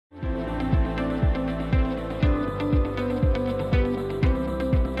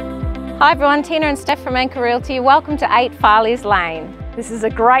Hi everyone, Tina and Steph from Anchor Realty. Welcome to 8 Farleys Lane. This is a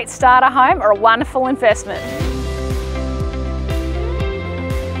great starter home or a wonderful investment.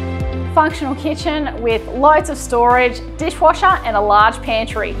 Functional kitchen with loads of storage, dishwasher and a large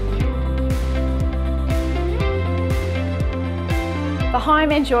pantry. The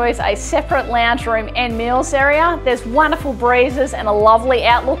home enjoys a separate lounge room and meals area. There's wonderful breezes and a lovely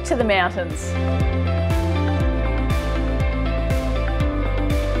outlook to the mountains.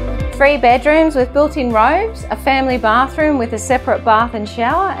 3 bedrooms with built-in robes, a family bathroom with a separate bath and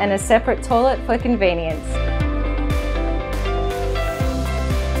shower and a separate toilet for convenience.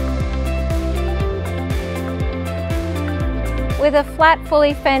 With a flat,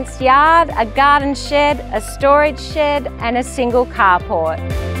 fully fenced yard, a garden shed, a storage shed and a single carport.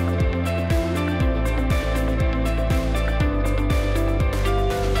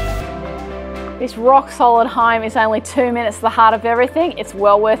 This rock-solid home is only 2 minutes to the heart of everything. It's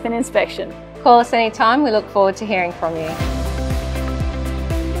well worth an inspection. Call us anytime, we look forward to hearing from you.